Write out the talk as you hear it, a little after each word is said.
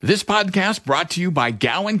This podcast brought to you by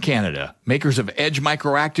Gowan, Canada, makers of Edge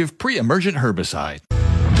Microactive pre-emergent herbicide.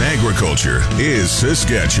 Agriculture is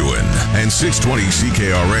Saskatchewan, and 620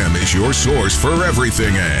 CKRM is your source for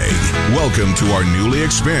everything ag. Welcome to our newly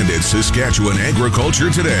expanded Saskatchewan Agriculture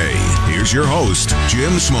Today. Here's your host,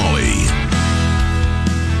 Jim Smalley.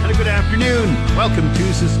 And a good afternoon. Welcome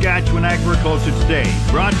to Saskatchewan Agriculture Today,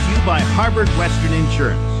 brought to you by Harvard Western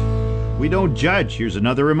Insurance. We don't judge. Here's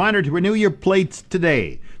another reminder to renew your plates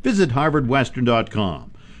today. Visit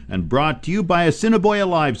harvardwestern.com. And brought to you by Assiniboia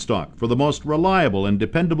Livestock for the most reliable and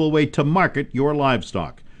dependable way to market your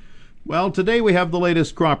livestock. Well, today we have the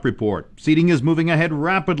latest crop report. Seeding is moving ahead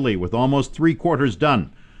rapidly with almost 3/4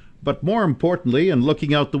 done. But more importantly, and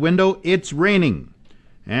looking out the window, it's raining.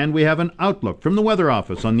 And we have an outlook from the Weather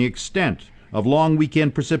Office on the extent of long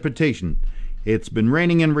weekend precipitation. It's been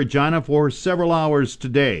raining in Regina for several hours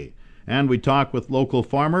today. And we talk with local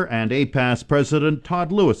farmer and APAS President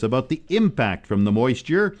Todd Lewis about the impact from the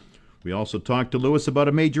moisture. We also talk to Lewis about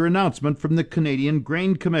a major announcement from the Canadian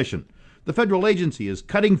Grain Commission. The federal agency is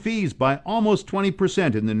cutting fees by almost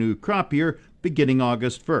 20% in the new crop year beginning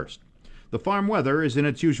August 1st. The farm weather is in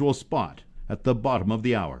its usual spot at the bottom of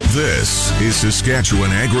the hour. This is Saskatchewan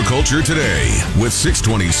Agriculture Today with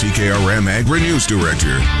 620 CKRM Agri-News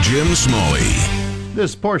Director Jim Smalley.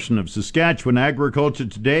 This portion of Saskatchewan Agriculture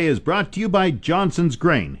Today is brought to you by Johnson's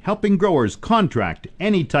Grain, helping growers contract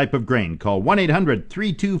any type of grain. Call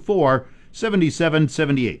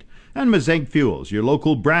 1-800-324-7778. And Mazank Fuels, your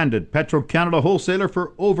local branded Petro-Canada wholesaler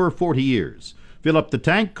for over 40 years. Fill up the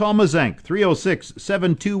tank, call Mazank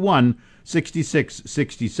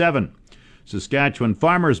 306-721-6667. Saskatchewan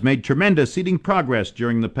farmers made tremendous seeding progress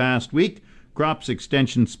during the past week. Crops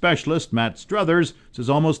Extension Specialist Matt Struthers says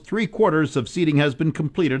almost 3/4 of seeding has been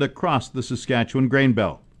completed across the Saskatchewan grain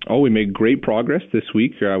belt. Oh, we made great progress this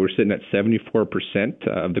week. We're sitting at 74%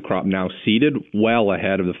 of the crop now seeded, well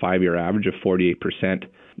ahead of the 5-year average of 48%.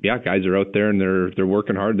 Yeah, guys are out there and they're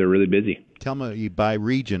working hard. They're really busy. Tell me by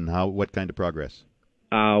region what kind of progress?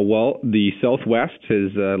 Well, the Southwest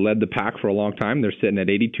has led the pack for a long time. They're sitting at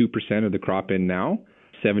 82% of the crop in now.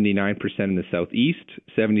 79% in the Southeast,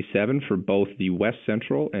 77% for both the West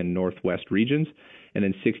Central and Northwest regions, and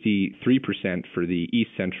then 63% for the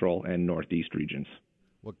East Central and Northeast regions.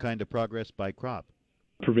 What kind of progress by crop?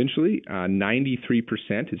 Provincially,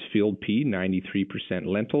 93% is field pea, 93%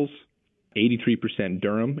 lentils, 83%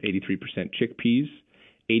 durum, 83% chickpeas,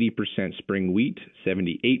 80% spring wheat,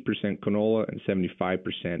 78% canola, and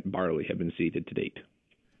 75% barley have been seeded to date.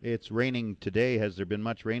 It's raining today. Has there been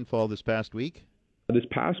much rainfall this past week? This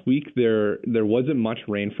past week, there wasn't much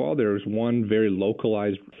rainfall. There was one very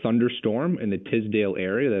localized thunderstorm in the Tisdale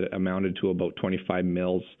area that amounted to about 25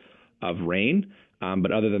 mils of rain.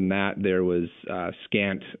 But other than that, there was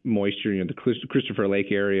scant moisture. The Christopher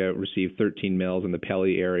Lake area received 13 mils, and the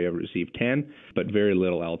Pelly area received 10, but very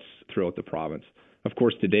little else throughout the province. Of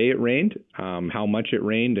course, today it rained. How much it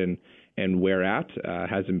rained and where at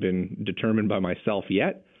hasn't been determined by myself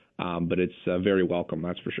yet, but it's very welcome,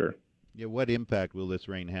 that's for sure. Yeah, what impact will this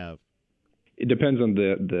rain have? It depends on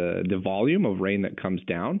the volume of rain that comes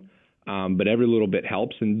down, but every little bit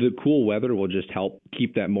helps, and the cool weather will just help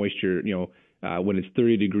keep that moisture. When it's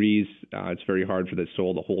 30 degrees, it's very hard for the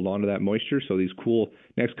soil to hold on to that moisture. So these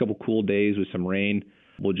next couple cool days with some rain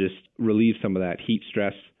will just relieve some of that heat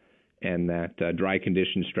stress and that dry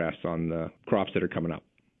condition stress on the crops that are coming up.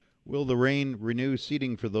 Will the rain renew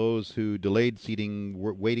seeding for those who delayed seeding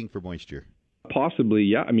waiting for moisture? Possibly,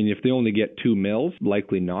 yeah. I mean, if they only get 2 mils,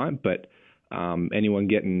 likely not. But anyone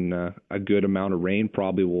getting a good amount of rain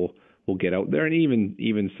probably will get out there. And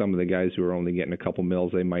even some of the guys who are only getting a couple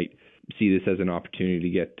mils, they might see this as an opportunity to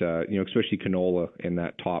get, especially canola in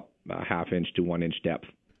that top half-inch to 1-inch depth.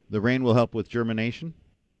 The rain will help with germination?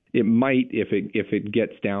 It might if it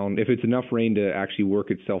gets down, if it's enough rain to actually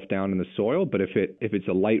work itself down in the soil. But if it's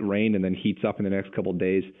a light rain and then heats up in the next couple of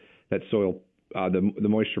days, that soil, the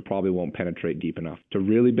moisture probably won't penetrate deep enough to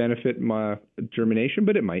really benefit my germination,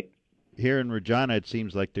 but it might. Here in Regina, it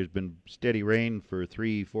seems like there's been steady rain for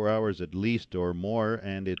 3-4 hours at least or more,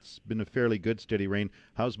 and it's been a fairly good steady rain.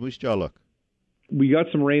 How's Moose Jaw look? We got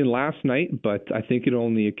some rain last night, but I think it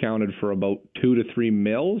only accounted for about 2 to 3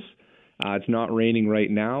 mils. It's not raining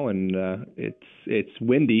right now, and it's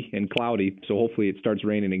windy and cloudy, so hopefully it starts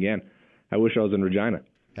raining again. I wish I was in Regina.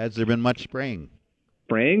 Has there been much spraying?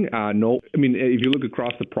 Spraying? No. I mean, if you look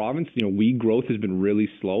across the province, weed growth has been really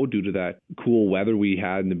slow due to that cool weather we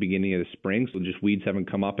had in the beginning of the spring. So just weeds haven't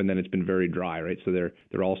come up, and then it's been very dry, right? So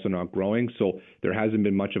they're also not growing. So there hasn't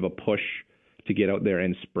been much of a push to get out there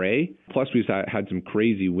and spray. Plus, we've had some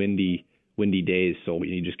crazy windy days, so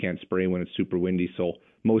you just can't spray when it's super windy. So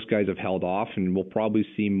most guys have held off, and we'll probably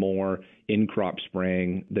see more in-crop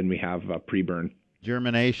spraying than we have pre-burn.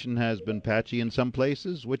 Germination has been patchy in some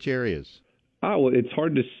places. Which areas? Well, it's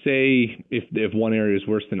hard to say if one area is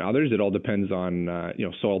worse than others. It all depends on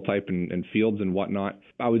soil type and fields and whatnot.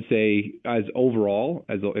 I would say as overall,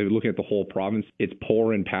 looking at the whole province, it's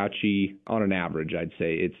poor and patchy on an average. I'd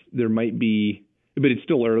say there might be, but it's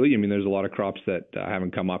still early. I mean, there's a lot of crops that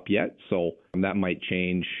haven't come up yet, so that might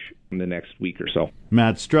change in the next week or so.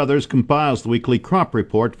 Matt Struthers compiles the weekly crop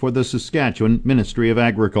report for the Saskatchewan Ministry of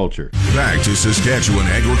Agriculture. Back to Saskatchewan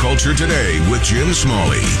Agriculture Today with Jim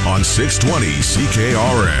Smalley on 620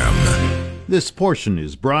 CKRM. This portion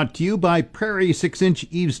is brought to you by Prairie 6-inch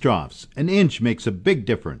eaves troughs. An inch makes a big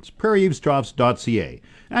difference. PrairieEavesTroughs.ca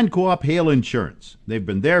and Co-op Hail Insurance. They've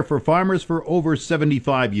been there for farmers for over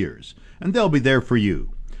 75 years, and they'll be there for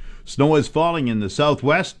you. Snow is falling in the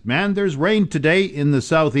southwest, and there's rain today in the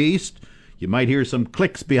southeast. You might hear some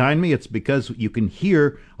clicks behind me. It's because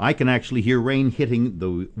I can actually hear rain hitting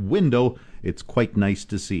the window. It's quite nice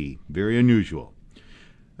to see. Very unusual.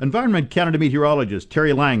 Environment Canada meteorologist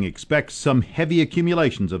Terry Lang expects some heavy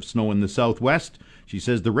accumulations of snow in the southwest. She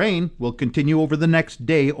says the rain will continue over the next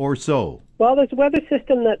day or so. Well, there's a weather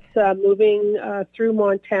system that's moving through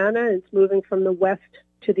Montana. It's moving from the west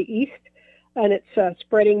to the east, and it's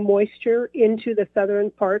spreading moisture into the southern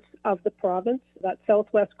parts of the province. That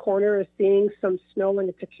southwest corner is seeing some snow, and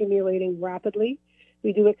it's accumulating rapidly.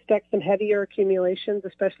 We do expect some heavier accumulations,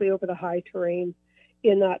 especially over the high terrain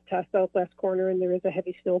in that southwest corner, and there is a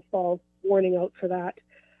heavy snowfall warning out for that.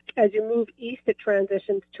 As you move east, it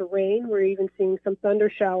transitions to rain. We're even seeing some thunder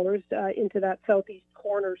showers into that southeast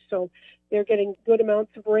corner, so they're getting good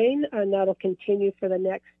amounts of rain, and that'll continue for the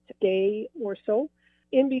next day or so.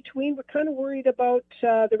 In between, we're kind of worried about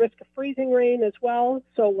the risk of freezing rain as well,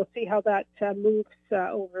 so we'll see how that moves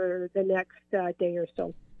over the next day or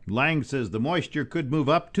so. Lang says the moisture could move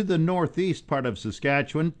up to the northeast part of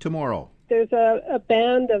Saskatchewan tomorrow. There's a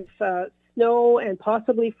band of snow and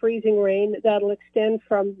possibly freezing rain that'll extend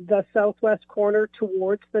from the southwest corner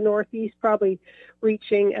towards the northeast, probably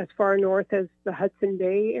reaching as far north as the Hudson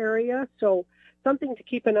Bay area. So something to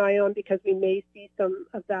keep an eye on, because we may see some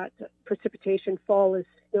of that precipitation fall as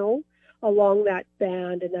snow along that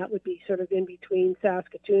band, and that would be sort of in between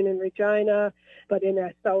Saskatoon and Regina, but in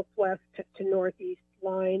a southwest to northeast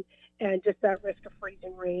line, and just that risk of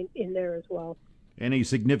freezing rain in there as well. Any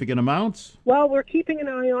significant amounts? Well, we're keeping an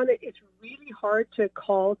eye on it. It's really hard to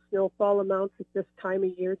call snowfall amounts at this time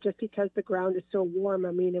of year just because the ground is so warm.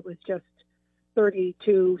 I mean, it was just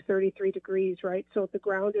 32, 33 degrees, right? So the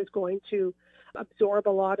ground is going to absorb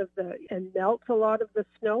a lot of and melt a lot of the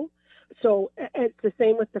snow. So it's the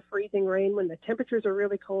same with the freezing rain. When the temperatures are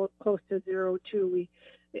really close to 0 too,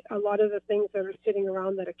 a lot of the things that are sitting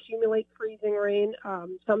around that accumulate freezing rain,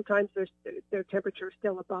 sometimes their temperature is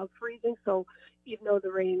still above freezing. So even though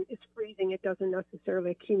the rain is freezing, it doesn't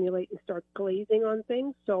necessarily accumulate and start glazing on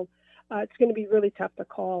things. So it's going to be really tough to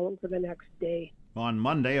call over the next day. On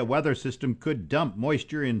Monday, a weather system could dump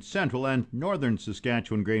moisture in central and northern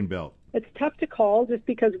Saskatchewan grain belt. It's tough to call just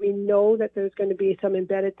because we know that there's going to be some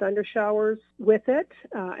embedded thunder showers with it.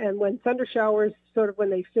 And when thunder showers, when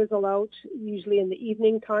they fizzle out, usually in the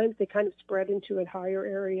evening times, they kind of spread into a higher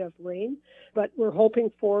area of rain. But we're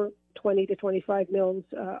hoping for 20 to 25 mils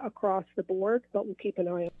across the board, but we'll keep an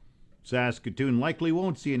eye on it. Saskatoon likely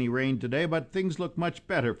won't see any rain today, but things look much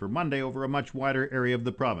better for Monday over a much wider area of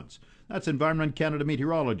the province. That's Environment Canada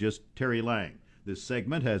meteorologist Terry Lang. This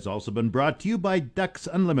segment has also been brought to you by Ducks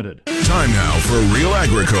Unlimited. Time now for Real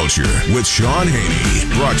Agriculture with Sean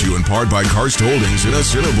Haney. Brought to you in part by Karst Holdings in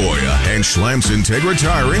Assiniboia and Schlamps Integra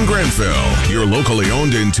Tire in Grenfell. Your locally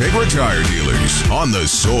owned Integra Tire dealers on The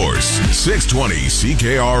Source, 620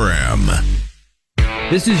 CKRM.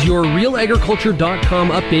 This is your RealAgriculture.com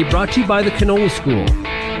update brought to you by the Canola School.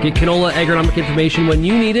 Get canola agronomic information when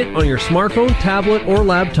you need it on your smartphone, tablet, or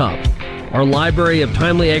laptop. Our library of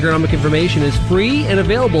timely agronomic information is free and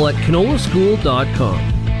available at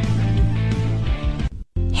canolaschool.com.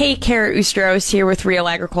 Hey, Kara Oostros here with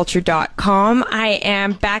RealAgriculture.com. I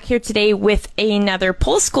am back here today with another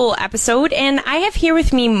Pulse School episode, and I have here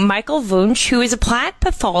with me Michael Wunsch, who is a plant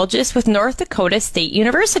pathologist with North Dakota State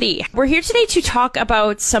University. We're here today to talk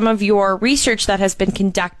about some of your research that has been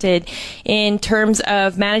conducted in terms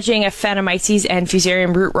of managing Aphanomyces and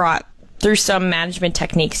Fusarium root rot through some management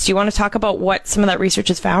techniques. Do you want to talk about what some of that research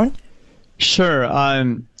has found? Sure.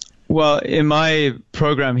 Well, in my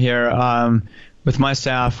program here, with my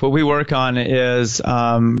staff, what we work on is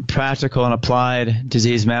practical and applied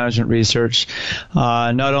disease management research,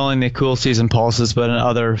 not only in the cool season pulses, but in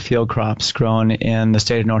other field crops grown in the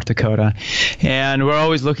state of North Dakota. And we're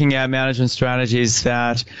always looking at management strategies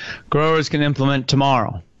that growers can implement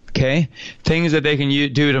tomorrow. Okay, things that they can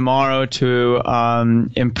do tomorrow to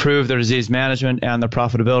improve their disease management and the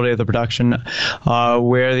profitability of the production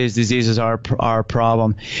where these diseases are a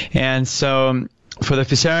problem. And so for the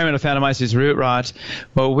Fusarium and Aphanomyces root rot,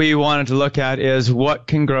 what we wanted to look at is what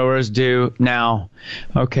can growers do now?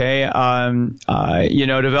 Okay,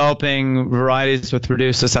 developing varieties with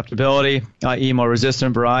reduced susceptibility, i.e. more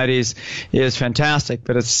resistant varieties, is fantastic,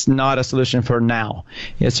 but it's not a solution for now.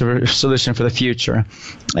 It's a solution for the future.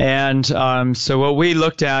 And so what we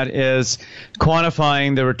looked at is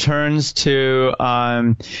quantifying the returns to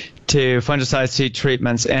fungicide seed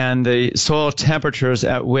treatments and the soil temperatures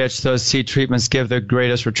at which those seed treatments give the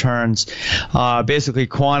greatest returns, basically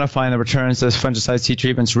quantifying the returns of fungicide seed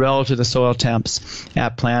treatments relative to the soil temps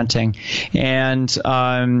at planting. And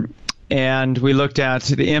we looked at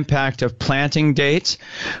the impact of planting date.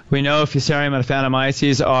 We know Fusarium and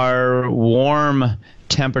Aphanomyces are warm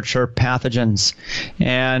temperature pathogens,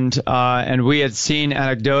 and we had seen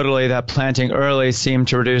anecdotally that planting early seemed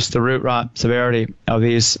to reduce the root rot severity of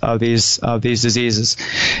these diseases.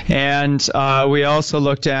 And we also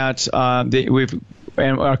looked at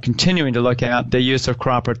and are continuing to look at the use of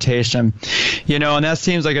crop rotation. And that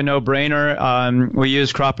seems like a no-brainer. We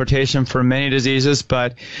use crop rotation for many diseases,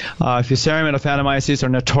 but Fusarium and Aphanomyces are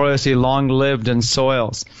notoriously long-lived in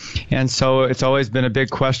soils. And so it's always been a big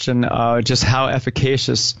question just how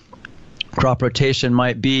efficacious crop rotation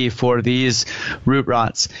might be for these root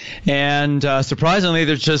rots. And surprisingly,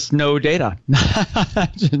 there's just no data.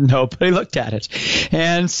 Nobody looked at it.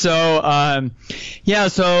 And so, at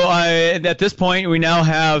this point, we now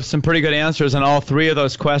have some pretty good answers on all three of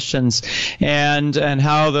those questions, and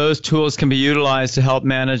how those tools can be utilized to help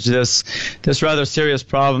manage this rather serious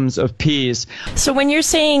problems of peas. So when you're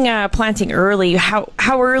saying planting early, how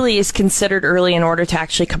early is considered early in order to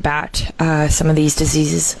actually combat some of these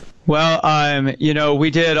diseases? Well,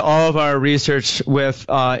 we did all of our research with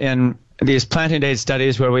in these planting date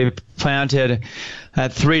studies where we planted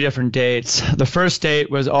at 3 different dates. The first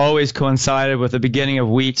date was always coincided with the beginning of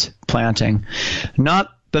wheat planting,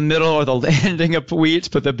 not the middle or the ending of wheat,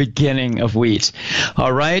 but the beginning of wheat.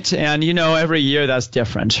 All right, and every year that's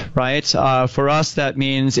different, right? For us, that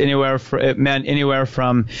means it meant anywhere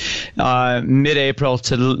from mid-April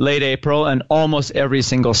to late April, and almost every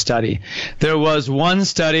single study. There was one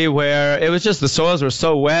study where it was just the soils were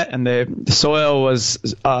so wet and the soil was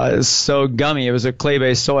so gummy. It was a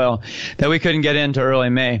clay-based soil that we couldn't get into early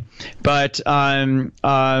May. But in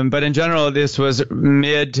general, this was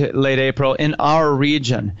mid to late April in our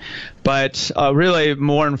region. But really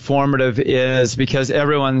more informative is because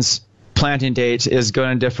everyone's planting date is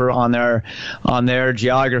going to differ on their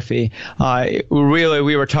geography. Really,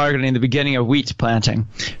 we were targeting the beginning of wheat planting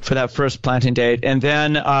for that first planting date. And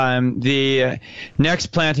then the next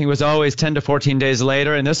planting was always 10 to 14 days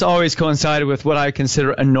later, and this always coincided with what I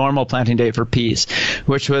consider a normal planting date for peas,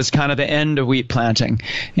 which was kind of the end of wheat planting.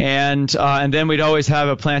 And then we'd always have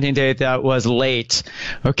a planting date that was late.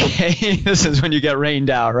 Okay, this is when you get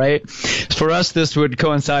rained out, right? For us, this would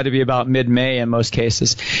coincide to be about mid-May in most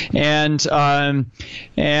cases. And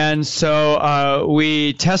so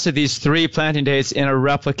we tested these 3 planting dates in a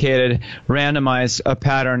replicated, randomized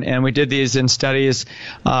pattern, and we did these in studies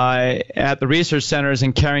at the research centers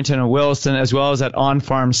in Carrington and Williston, as well as at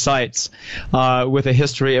on-farm sites with a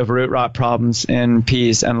history of root rot problems in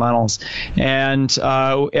peas and lentils. And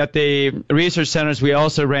at the research centers, we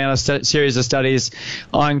also ran a series of studies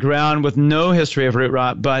on ground with no history of root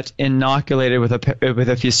rot, but inoculated with a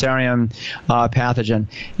Fusarium pathogen.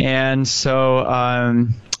 And so,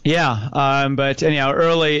 but anyhow,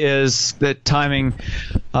 early is the timing.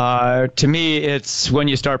 To me, it's when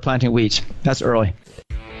you start planting wheat. That's early.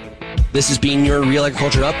 This has been your Real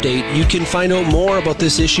Agriculture Update. You can find out more about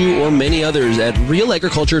this issue or many others at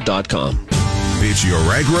realagriculture.com. It's your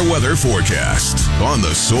agri-weather forecast on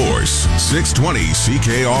The Source, 620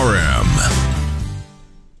 CKRM.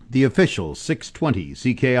 The official 620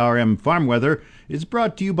 CKRM farm weather is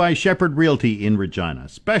brought to you by Shepherd Realty in Regina,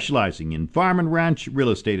 specializing in farm and ranch real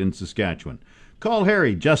estate in Saskatchewan. Call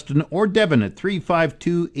Harry, Justin, or Devin at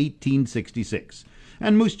 352-1866.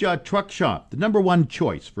 And Moose Jaw Truck Shop, the #1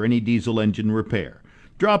 choice for any diesel engine repair.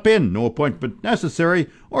 Drop in, no appointment necessary,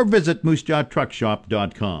 or visit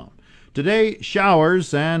moosejawtruckshop.com. Today,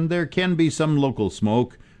 showers, and there can be some local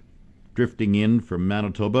smoke drifting in from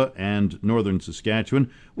Manitoba and northern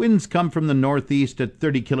Saskatchewan. Winds come from the northeast at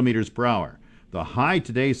 30 kilometers per hour. The high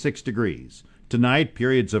today 6 degrees. Tonight,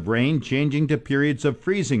 periods of rain changing to periods of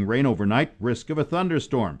freezing rain overnight, risk of a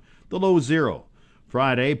thunderstorm. The low 0.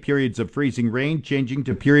 Friday, periods of freezing rain changing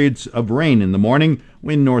to periods of rain in the morning,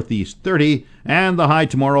 wind northeast 30, and the high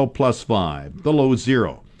tomorrow plus 5, the low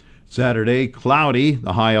 0. Saturday, cloudy,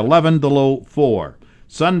 the high 11, the low 4.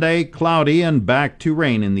 Sunday, cloudy and back to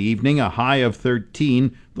rain in the evening, a high of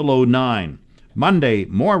 13, the low 9. Monday,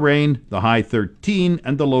 more rain, the high 13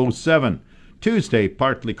 and the low 7. Tuesday,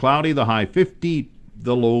 partly cloudy, the high 50,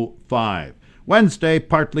 the low 5. Wednesday,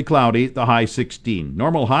 partly cloudy, the high 16.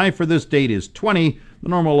 Normal high for this date is 20. The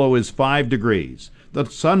normal low is 5 degrees. The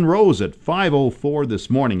sun rose at 5:04 this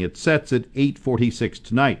morning. It sets at 8:46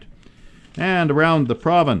 tonight. And around the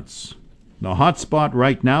province, the hot spot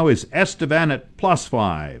right now is Estevan at plus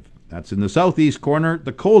 5. That's in the southeast corner.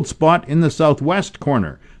 The cold spot in the southwest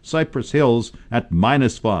corner, Cypress Hills at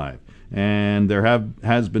minus 5. And there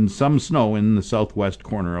has been some snow in the southwest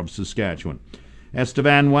corner of Saskatchewan.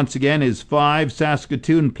 Estevan once again is 5,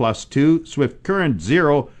 Saskatoon plus 2, Swift Current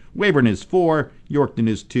 0, Weyburn is 4, Yorkton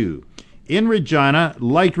is 2. In Regina,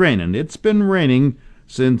 light rain, and it's been raining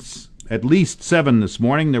since at least 7 this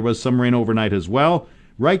morning. There was some rain overnight as well.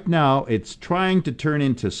 Right now, it's trying to turn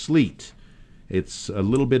into sleet. It's a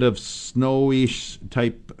little bit of snowish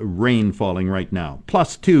type rain falling right now.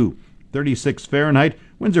 Plus 2, 36 Fahrenheit.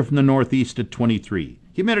 Winds are from the northeast at 23.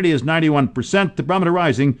 Humidity is 91%. The barometer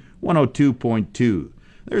rising 102.2.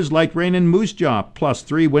 There's light rain in Moose Jaw, plus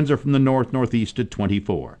 3. Winds are from the northeast at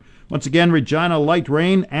 24. Once again, Regina, light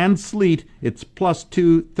rain and sleet. It's plus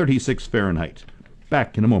 2, 36 Fahrenheit.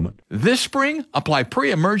 Back in a moment. This spring, apply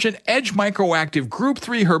pre-emergent Edge Microactive Group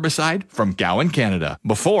 3 herbicide from Gowan, Canada,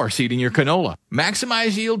 before seeding your canola.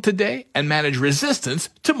 Maximize yield today and manage resistance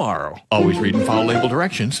tomorrow. Always read and follow label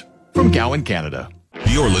directions from Gowan, Canada.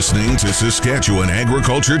 You're listening to Saskatchewan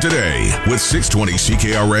Agriculture Today with 620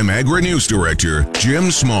 CKRM Agri-News Director Jim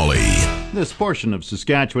Smalley. This portion of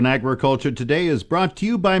Saskatchewan Agriculture Today is brought to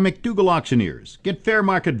you by McDougall Auctioneers. Get fair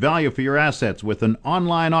market value for your assets with an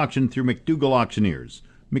online auction through McDougall Auctioneers,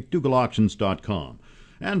 McDougallAuctions.com.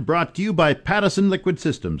 And brought to you by Pattison Liquid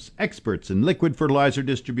Systems, experts in liquid fertilizer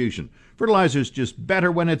distribution. Fertilizer's just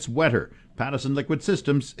better when it's wetter. Pattison Liquid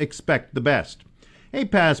Systems, expect the best.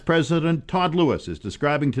 APAS President Todd Lewis is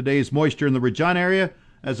describing today's moisture in the Regina area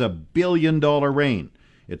as a billion-dollar rain.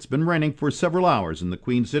 It's been raining for several hours in the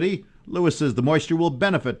Queen City. Lewis says the moisture will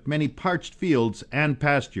benefit many parched fields and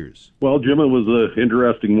pastures. Well, Jim, it was an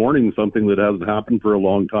interesting morning. Something that hasn't happened for a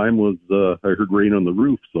long time was I heard rain on the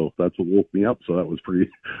roof, so that's what woke me up. So that was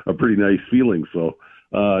a pretty nice feeling. So,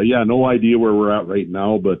 no idea where we're at right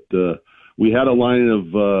now, but we had a line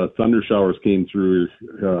of thunder showers came through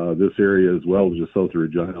this area as well, just south of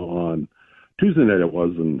Regina on Tuesday night it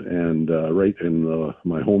was, and right in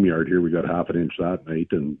my home yard here, we got half an inch that night,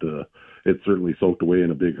 and it certainly soaked away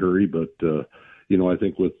in a big hurry. But, I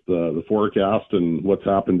think with the forecast and what's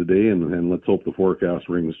happened today, and let's hope the forecast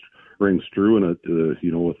rings true, and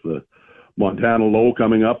with the Montana low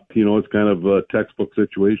coming up, it's kind of a textbook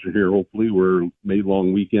situation here. Hopefully we're May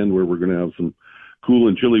long weekend where we're going to have some cool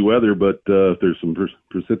and chilly weather, but if there's some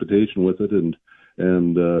precipitation with it and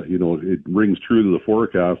it rings true to the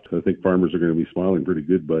forecast, I think farmers are going to be smiling pretty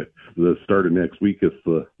good by the start of next week if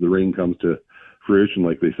the rain comes to fruition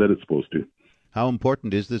like they said it's supposed to. How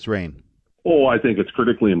important is this rain? Oh, I think it's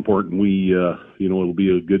critically important. We, it'll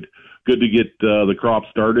be a good to get the crop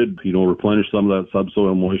started, replenish some of that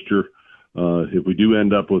subsoil moisture. If we do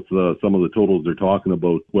end up with some of the totals they're talking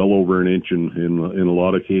about, well over an inch in a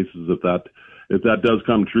lot of cases, if that does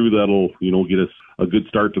come true, that'll, get us a good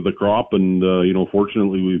start to the crop. And,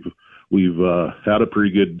 fortunately we've had a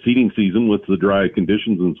pretty good seeding season with the dry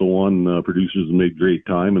conditions and so on. Producers have made great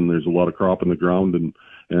time, and there's a lot of crop in the ground,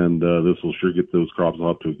 and this will sure get those crops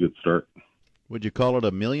off to a good start. Would you call it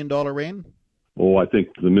 $1 million rain? Oh, I think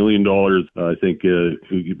the $1 million,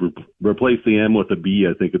 you replace the M with a B,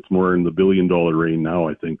 I think it's more in the $1 billion rain now.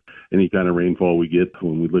 I think any kind of rainfall we get,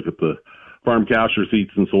 when we look at the farm cash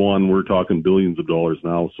receipts and so on, we're talking billions of dollars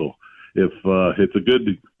now. So if it's a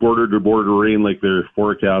good border-to-border rain like they're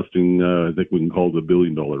forecasting, I think we can call it $1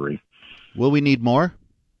 billion rain. Will we need more?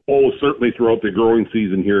 Oh, certainly throughout the growing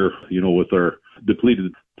season here, with our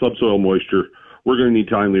depleted subsoil moisture, we're going to need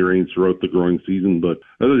timely rains throughout the growing season. But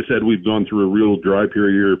as I said, we've gone through a real dry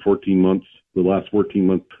period here, 14 months, the last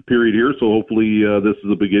 14-month period here. So hopefully this is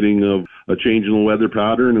the beginning of a change in the weather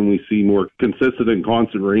pattern, and we see more consistent and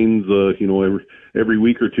constant rains, every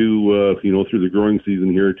week or two, through the growing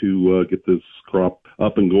season here to get this crop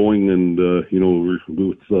up and going. And,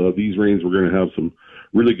 with these rains, we're going to have some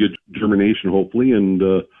really good germination, hopefully. And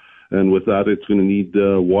and with that, it's going to need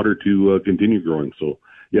water to continue growing. So,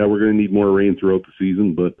 yeah, we're going to need more rain throughout the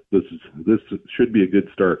season, but this should be a good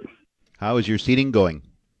start. How is your seeding going?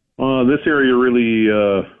 This area really,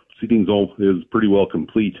 seeding zone is pretty well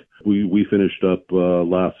complete. We finished up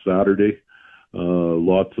last Saturday.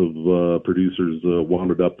 Lots of producers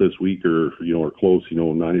wound it up this week, or are close,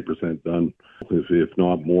 90% done, if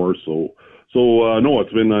not more. So no,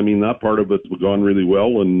 it's been. I mean, that part of it's gone really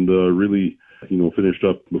well, and really, finished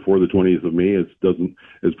up before the 20th of May.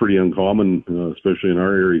 It's pretty uncommon, especially in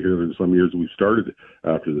our area here. There's some years we've started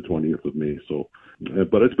after the 20th of May. So,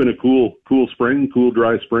 but it's been a cool spring, cool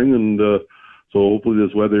dry spring, and so hopefully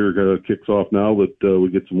this weather kicks off now that we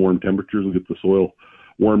get some warm temperatures, we get the soil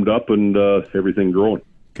warmed up, and everything growing.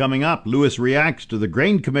 Coming up, Lewis reacts to the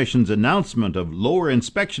Grain Commission's announcement of lower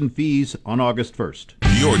inspection fees on August 1st.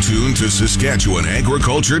 You're tuned to Saskatchewan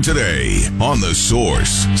Agriculture Today on The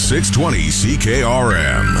Source, 620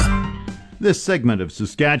 CKRM. This segment of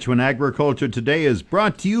Saskatchewan Agriculture Today is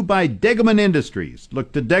brought to you by Degelman Industries.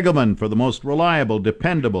 Look to Degelman for the most reliable,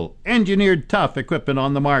 dependable, engineered tough equipment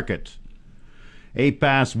on the market.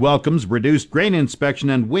 APAS welcomes reduced grain inspection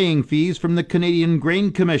and weighing fees from the Canadian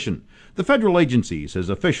Grain Commission. The federal agency says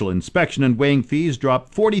official inspection and weighing fees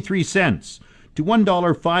dropped 43 cents to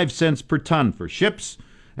 $1.05 per ton for ships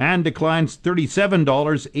and declines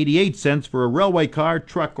 $37.88 for a railway car,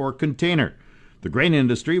 truck, or container. The grain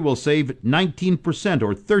industry will save 19%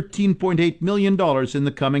 or $13.8 million in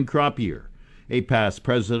the coming crop year. APAS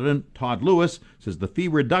President Todd Lewis says the fee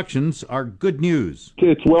reductions are good news.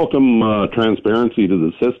 It's welcome transparency to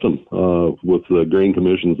the system with the Grain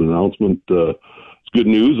Commission's announcement. It's good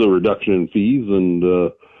news, a reduction in fees, and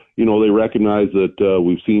they recognize that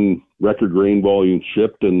we've seen record grain volumes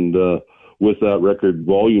shipped, and with that record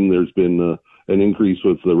volume, there's been an increase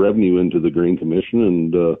with the revenue into the Grain Commission,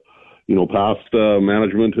 and past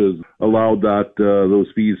management has allowed those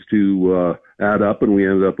fees to add up, and we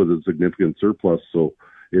ended up with a significant surplus. So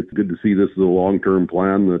it's good to see this as a long-term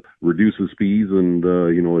plan that reduces fees, and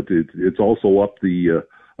it's also up the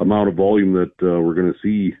amount of volume that we're going to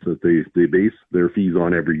see that they base their fees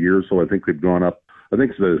on every year. So I think they've gone up,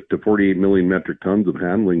 to 48 million metric tons of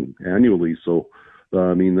handling annually. So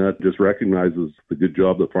that just recognizes the good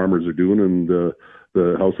job that farmers are doing, and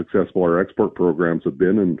how successful our export programs have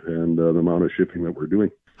been, and the amount of shipping that we're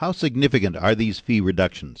doing. How significant are these fee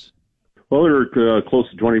reductions? Well, they're close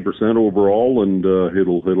to 20% overall, and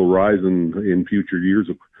it'll rise in future years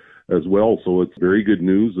as well. So it's very good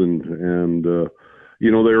news, and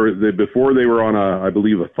before they were on I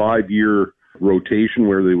believe a 5-year rotation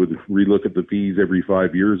where they would relook at the fees every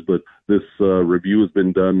 5 years, but this review has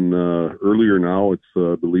been done earlier now. It's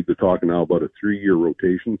I believe they're talking now about a 3-year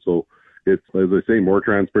rotation. So it's, as I say, more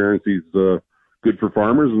transparency is good for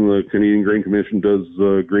farmers, and the Canadian Grain Commission does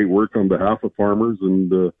great work on behalf of farmers,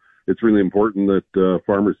 and it's really important that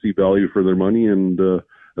farmers see value for their money, and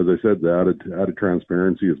as I said, the added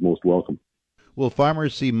transparency is most welcome. Will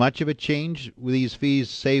farmers see much of a change? Will these fees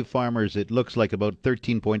save farmers, it looks like, about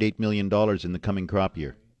 $13.8 million in the coming crop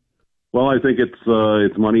year? Well, I think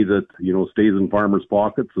it's money that stays in farmers'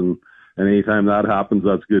 pockets, and anytime that happens,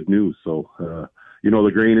 that's good news. So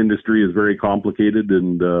the grain industry is very complicated,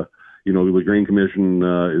 and the Grain Commission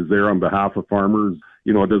is there on behalf of farmers.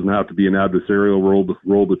 It doesn't have to be an adversarial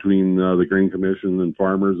role between the Grain Commission and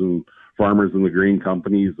farmers and the grain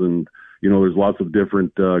companies, and there's lots of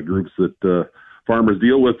different groups that farmers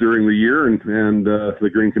deal with during the year, and the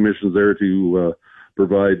Grain Commission is there to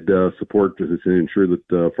provide support to ensure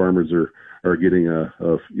that farmers are getting a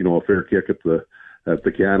fair kick at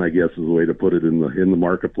the can, I guess is the way to put it, in the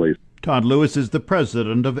marketplace. Todd Lewis is the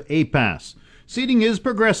president of APAS. Seeding is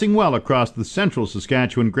progressing well across the central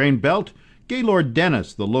Saskatchewan grain belt. Gaylord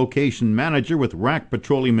Dennis, the location manager with Rack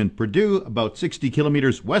Petroleum in Purdue, about 60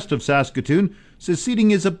 kilometers west of Saskatoon, says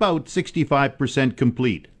seeding is about 65%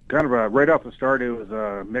 complete. Kind of right off the start, it was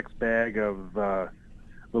a mixed bag of a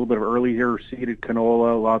little bit of earlier seeded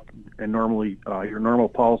canola, and normally your normal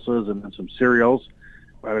pulses, and then some cereals.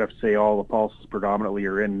 I would have to say all the pulses predominantly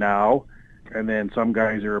are in now. And then some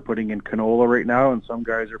guys are putting in canola right now, and some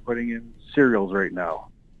guys are putting in cereals right now.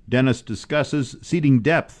 Dennis discusses seeding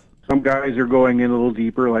depth. Some guys are going in a little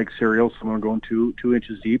deeper, like cereals. Some are going 2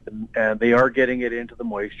 inches deep, and they are getting it into the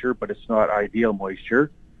moisture, but it's not ideal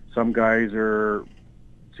moisture. Some guys are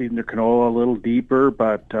seeding their canola a little deeper,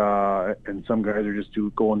 and some guys are just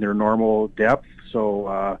going their normal depth.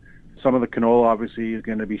 So some of the canola obviously is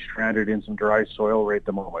going to be stranded in some dry soil right at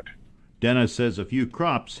the moment. Dennis says a few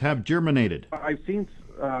crops have germinated. I've seen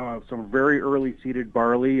some very early seeded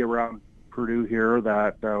barley around Purdue here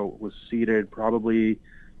that was seeded probably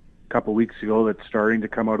couple weeks ago that's starting to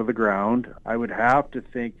come out of the ground. I would have to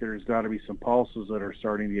think there's got to be some pulses that are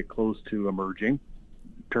starting to get close to emerging.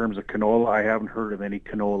 In terms of canola, I haven't heard of any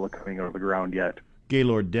canola coming out of the ground yet.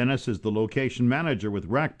 Gaylord Dennis is the location manager with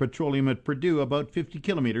Rack Petroleum at Purdue, about 50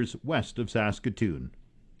 kilometers west of Saskatoon.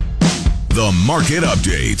 The Market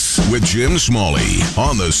Updates with Jim Smalley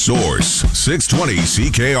on The Source, 620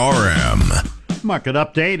 CKRM. Market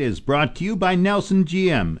Update is brought to you by Nelson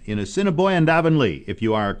GM in Assiniboia and Avonlea. If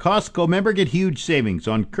you are a Costco member, get huge savings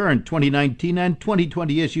on current 2019 and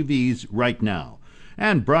 2020 SUVs right now.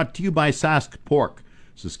 And brought to you by Sask Pork.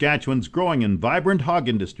 Saskatchewan's growing and vibrant hog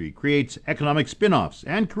industry creates economic spin-offs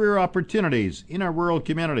and career opportunities in our rural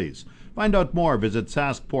communities. Find out more, visit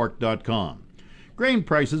saskpork.com. Grain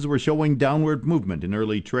prices were showing downward movement in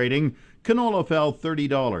early trading. Canola fell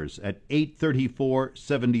 $30 at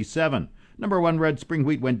 $834.77. Number 1 red spring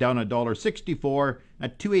wheat went down $1.64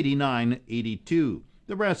 at $289.82.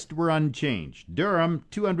 The rest were unchanged. Durham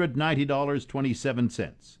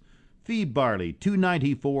 $290.27. Feed barley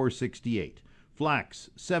 $294.68. Flax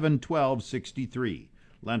 $712.63.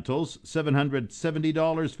 Lentils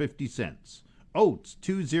 $770.50. Oats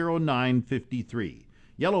 $209.53.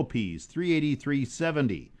 Yellow peas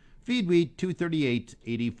 $383.70. Feed wheat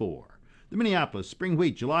 $238.84. The Minneapolis spring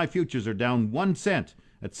wheat July futures are down 1 cent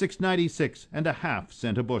at $6.96 and a half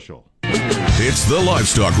cent a bushel. It's the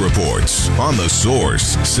Livestock Reports on The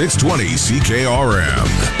Source, 620 CKRM.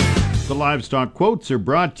 The livestock quotes are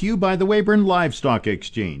brought to you by the Weyburn Livestock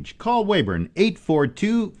Exchange. Call Weyburn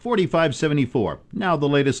 842-4574. Now the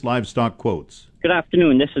latest livestock quotes. Good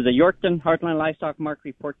afternoon. This is the Yorkton Heartland Livestock Market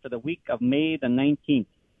Report for the week of May the 19th.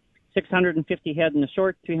 650 head in the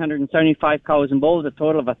short, 375 cows and bulls, a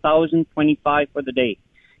total of 1,025 for the day.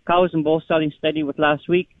 Cows and bulls selling steady with last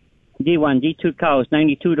week. D1, D2 cows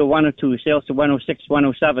 92 to 102, sales to 106,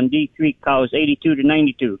 107. D3 cows 82 to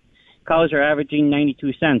 92. Cows are averaging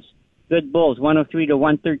 92 cents. Good bulls 103 to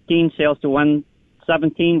 113, sales to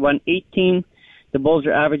 117, 118. The bulls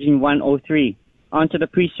are averaging 103. On to the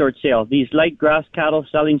pre-sort sale. These light grass cattle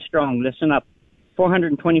selling strong. Listen up.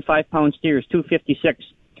 425-pound steers, 256.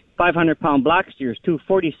 500-pound black steers,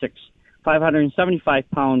 246.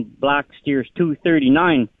 575-pound black steers,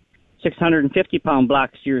 239. 650-pound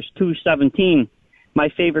black steers, 217. My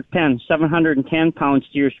favorite pen, 710-pound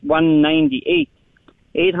steers, 198.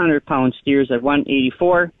 800-pound steers at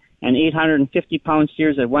 184. And 850-pound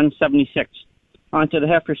steers at 176. On to the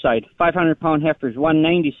heifer side. 500-pound heifers,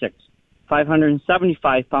 196.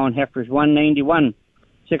 575-pound heifers, 191.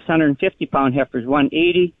 650-pound heifers,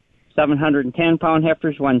 180. 710-pound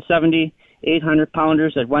heifers, 170.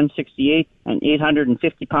 800-pounders at 168. And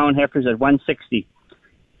 850-pound heifers at 160.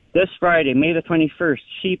 This Friday, May the 21st,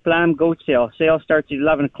 sheep, lamb, goat sale. Sale starts at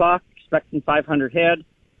 11 o'clock, expecting 500 head.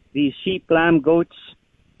 These sheep, lamb, goats,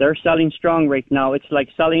 they're selling strong right now. It's like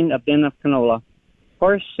selling a bin of canola.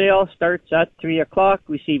 Horse sale starts at 3 o'clock,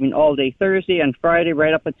 receiving all day Thursday and Friday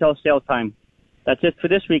right up until sale time. That's it for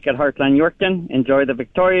this week at Heartland Yorkton. Enjoy the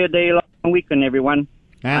Victoria Day long weekend, everyone.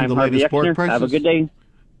 And I'm the Harvey latest Exner. pork prices. Have a good day.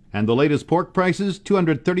 And the latest pork prices,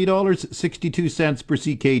 $230.62 per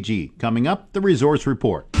CKG. Coming up, the Resource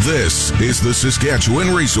Report. This is the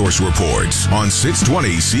Saskatchewan Resource Report on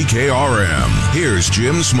 620 CKRM. Here's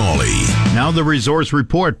Jim Smalley. Now the Resource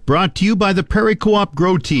Report, brought to you by the Prairie Co-op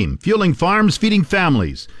Grow Team, fueling farms, feeding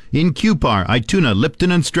families. In Cupar, Ituna,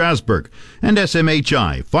 Lipton, and Strasbourg. And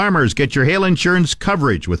SMHI. Farmers, get your hail insurance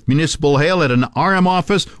coverage with Municipal Hail at an RM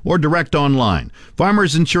office or direct online.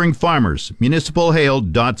 Farmers Insuring Farmers,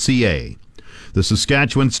 municipalhail.ca. The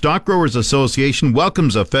Saskatchewan Stock Growers Association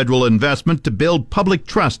welcomes a federal investment to build public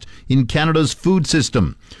trust in Canada's food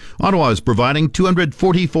system. Ottawa is providing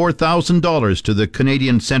 $244,000 to the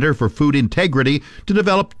Canadian Centre for Food Integrity to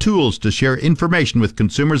develop tools to share information with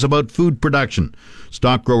consumers about food production.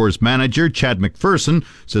 Stock Growers Manager Chad McPherson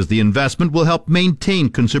says the investment will help maintain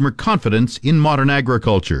consumer confidence in modern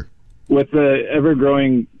agriculture. With the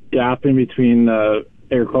ever-growing gap in between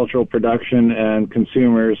agricultural production and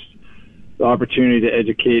consumers, the opportunity to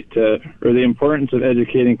educate, or the importance of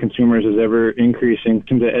educating consumers is ever increasing.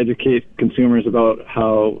 To educate consumers about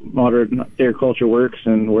how modern agriculture works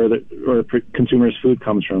and where consumers' food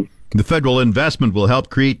comes from. The federal investment will help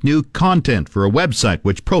create new content for a website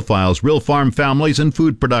which profiles real farm families and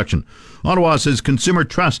food production. Ottawa says consumer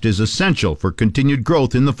trust is essential for continued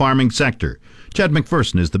growth in the farming sector. Chad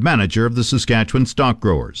McPherson is the manager of the Saskatchewan Stock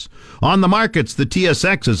Growers. On the markets, the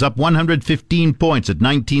TSX is up 115 points at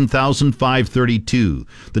 19,532.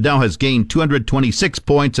 The Dow has gained 226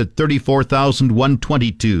 points at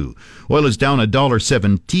 34,122. Oil is down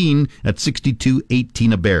 $1.17 at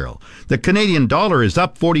 62.18 a barrel. The Canadian dollar is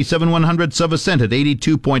up 47/100ths of a cent at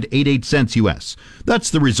 82.88 cents U.S. That's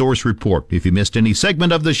the Resource Report. If you missed any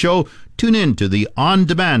segment of the show, tune in to the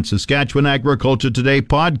on-demand Saskatchewan Agriculture Today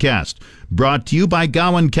podcast, brought to you by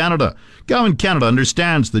Gowan Canada. Gowan Canada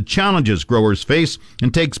understands the challenges growers face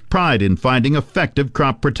and takes pride in finding effective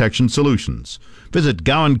crop protection solutions. Visit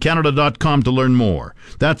GowanCanada.com to learn more.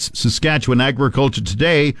 That's Saskatchewan Agriculture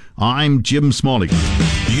Today. I'm Jim Smalley.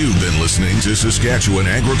 You've been listening to Saskatchewan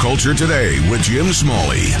Agriculture Today with Jim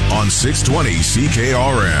Smalley on 620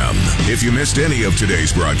 CKRM. If you missed any of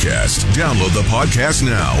today's broadcast, download the podcast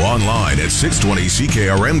now online at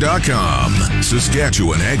 620CKRM.com.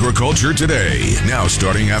 Saskatchewan Agriculture Today, now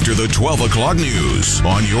starting after the 12 o'clock news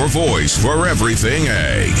on your voice for everything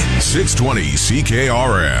ag. 620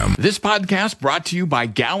 CKRM. This podcast brought to you by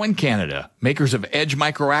Gowan Canada, makers of Edge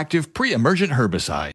Microactive Pre-Emergent Herbicide.